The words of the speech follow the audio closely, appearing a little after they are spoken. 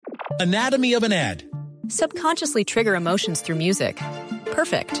Anatomy of an ad. Subconsciously trigger emotions through music.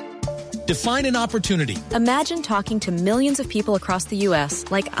 Perfect. Define an opportunity. Imagine talking to millions of people across the U.S.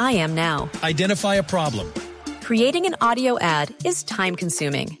 like I am now. Identify a problem. Creating an audio ad is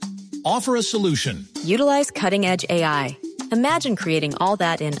time-consuming. Offer a solution. Utilize cutting-edge AI. Imagine creating all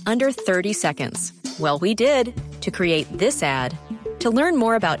that in under 30 seconds. Well, we did to create this ad. To learn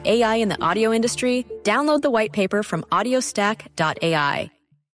more about AI in the audio industry, download the white paper from audiostack.ai.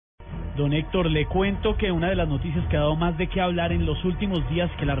 Don Héctor, le cuento que una de las noticias que ha dado más de qué hablar en los últimos días,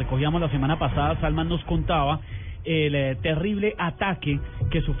 que la recogíamos la semana pasada, Salman nos contaba el terrible ataque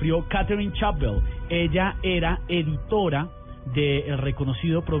que sufrió Katherine Chappell. Ella era editora del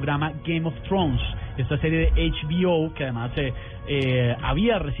reconocido programa Game of Thrones, esta serie de HBO que además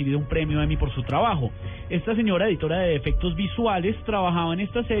había recibido un premio Emmy por su trabajo. Esta señora, editora de efectos visuales, trabajaba en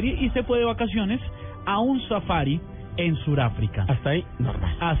esta serie y se fue de vacaciones a un safari en Sudáfrica. Hasta ahí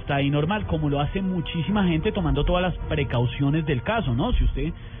normal. Hasta ahí normal, como lo hace muchísima gente, tomando todas las precauciones del caso, ¿no? Si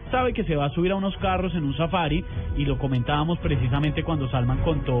usted sabe que se va a subir a unos carros en un safari, y lo comentábamos precisamente cuando Salman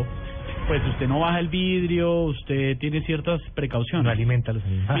contó, pues usted no baja el vidrio, usted tiene ciertas precauciones. No alimenta a los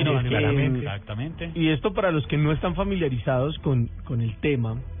animales. Claramente. Exactamente. Y esto, para los que no están familiarizados con el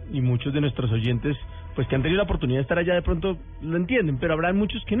tema, y muchos de nuestros oyentes, pues que han tenido la oportunidad de estar allá, de pronto lo entienden, pero habrá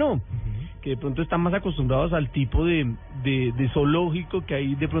muchos que no, que de pronto están más acostumbrados al tipo de zoológico que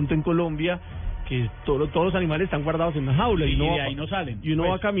hay de pronto en Colombia, que todos los animales están guardados en una jaula y de ahí no salen. Y uno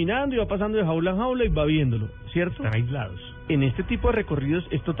va caminando y va pasando de jaula en jaula y va viéndolo, ¿cierto? Están aislados. En este tipo de recorridos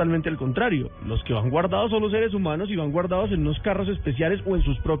es totalmente al contrario. Los que van guardados son los seres humanos y van guardados en unos carros especiales o en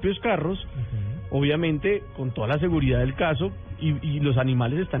sus propios carros, obviamente con toda la seguridad del caso, y los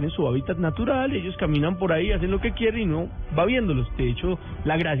animales están en su hábitat natural, ellos caminan por ahí, hacen lo que quieren y no va viéndolos. De hecho,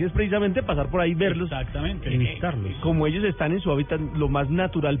 la gracia es precisamente pasar por ahí, verlos. Exactamente. Y visitarlos. Como ellos están en su hábitat lo más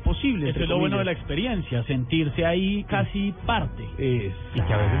natural posible. Eso es lo bueno de la experiencia, sentirse ahí casi parte. Y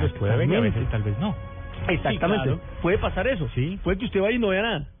que a veces les puede ver y a veces tal vez no. Exactamente. Sí, claro. Puede pasar eso. Sí. Puede que usted vaya y no vea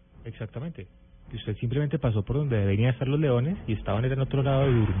nada. Exactamente. Que usted simplemente pasó por donde deberían estar los leones y estaban en el otro lado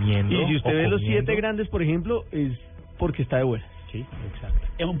durmiendo. Y si usted ve comiendo. los 7 grandes, por ejemplo, es porque está de buenas. Sí, exacto.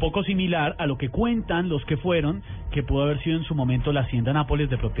 Es un poco similar a lo que cuentan los que fueron, que pudo haber sido en su momento la hacienda Nápoles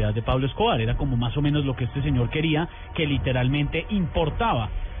de propiedad de Pablo Escobar. Era como más o menos lo que este señor quería, que literalmente importaba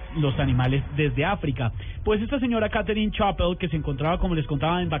los animales desde África. Pues esta señora Katherine Chappell, que se encontraba, como les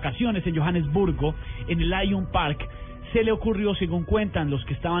contaba, en vacaciones en Johannesburgo, en el Lion Park, se le ocurrió, según cuentan los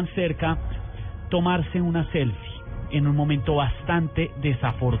que estaban cerca, tomarse una selfie en un momento bastante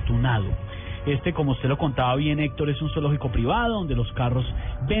desafortunado. Como usted lo contaba bien, Héctor, es un zoológico privado donde los carros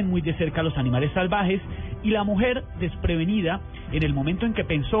ven muy de cerca a los animales salvajes, y la mujer, desprevenida, en el momento en que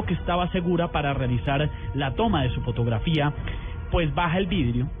pensó que estaba segura para realizar la toma de su fotografía, pues baja el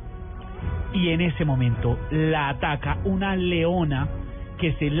vidrio y en ese momento la ataca una leona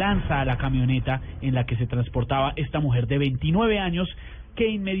que se lanza a la camioneta en la que se transportaba esta mujer de 29 años, que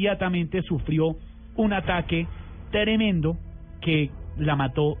inmediatamente sufrió un ataque tremendo que la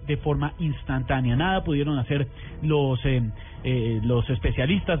mató de forma instantánea. Nada pudieron hacer los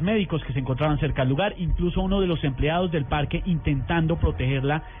especialistas médicos que se encontraban cerca del lugar. Incluso uno de los empleados del parque, intentando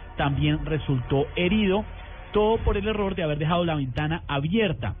protegerla, también resultó herido. Todo por el error de haber dejado la ventana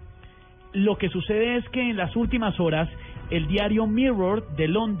abierta. Lo que sucede es que en las últimas horas el diario Mirror de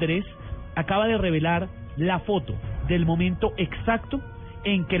Londres acaba de revelar la foto del momento exacto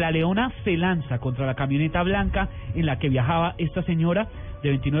en que la leona se lanza contra la camioneta blanca en la que viajaba esta señora de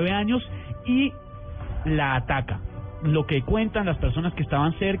 29 años y la ataca. Lo que cuentan las personas que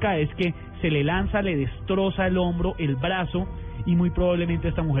estaban cerca es que se le lanza, le destroza el hombro, el brazo, y muy probablemente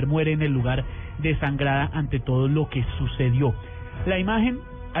esta mujer muere en el lugar desangrada ante todo lo que sucedió. La imagen,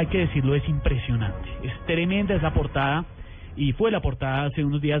 hay que decirlo, es impresionante, es tremenda, es la portada, y fue la portada hace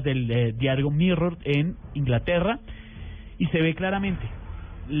unos días del diario Mirror en Inglaterra, y se ve claramente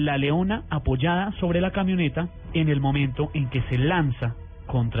la leona apoyada sobre la camioneta en el momento en que se lanza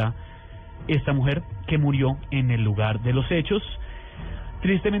contra esta mujer, que murió en el lugar de los hechos,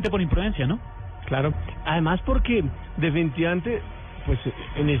 tristemente por imprudencia, ¿no? Claro, además porque definitivamente, pues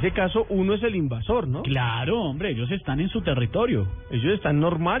en ese caso uno es el invasor, ¿no? Claro, hombre, ellos están en su territorio. Ellos están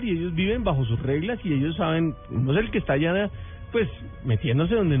normal y ellos viven bajo sus reglas y ellos saben, uno es el que está allá, pues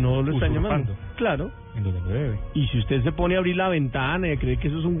metiéndose donde no lo están llamando. Claro. En donde no debe. Y si usted se pone a abrir la ventana y cree que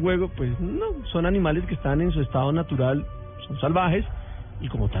eso es un juego, pues no, son animales que están en su estado natural, son salvajes y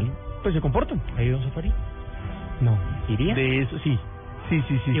como tal, pues se comportan. ¿Ha ido a un safari? No. ¿Iría? De eso sí. Sí.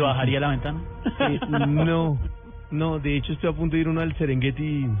 ¿Y bajaría la ventana? No, de hecho estoy a punto de ir uno al Serengeti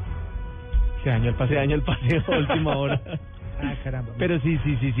y se dañó el paseo. A última hora. caramba. Pero sí,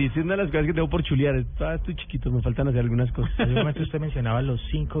 es una de las cosas que tengo por chulear. Estoy chiquito, me faltan hacer algunas cosas. En un momento usted mencionaba los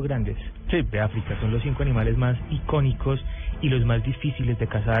 5 grandes Sí. de África. Son los 5 animales más icónicos y los más difíciles de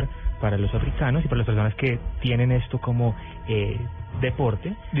cazar para los africanos y para las personas que tienen esto como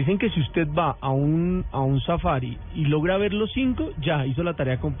deporte. Dicen que si usted va a un safari y logra ver los 5, ya hizo la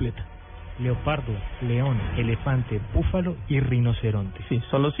tarea completa. Leopardo, león, elefante, búfalo y rinoceronte. Sí,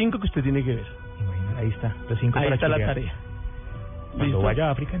 son los 5 que usted tiene que ver. Imagina, ahí está, los 5 Ahí para está la chulear. tarea. Cuando ¿Listo? vaya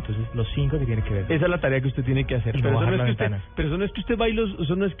a África, entonces los 5 que tiene que ver. Esa es la tarea que usted tiene que hacer. Y no Pero bajar eso no la es que ventana. pero eso no es que usted va y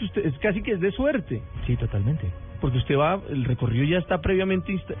eso no es que usted, es casi que es de suerte. Sí, totalmente. Porque usted va, el recorrido ya está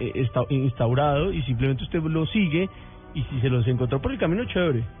previamente instaurado y simplemente usted lo sigue y si se los encontró por el camino,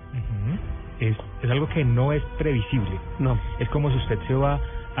 chévere. Uh-huh. Es algo que no es previsible. No. Es como si usted se va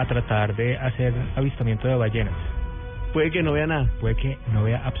a tratar de hacer avistamiento de ballenas. Puede que no vea nada. Puede que no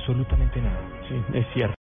vea absolutamente nada. Sí, es cierto.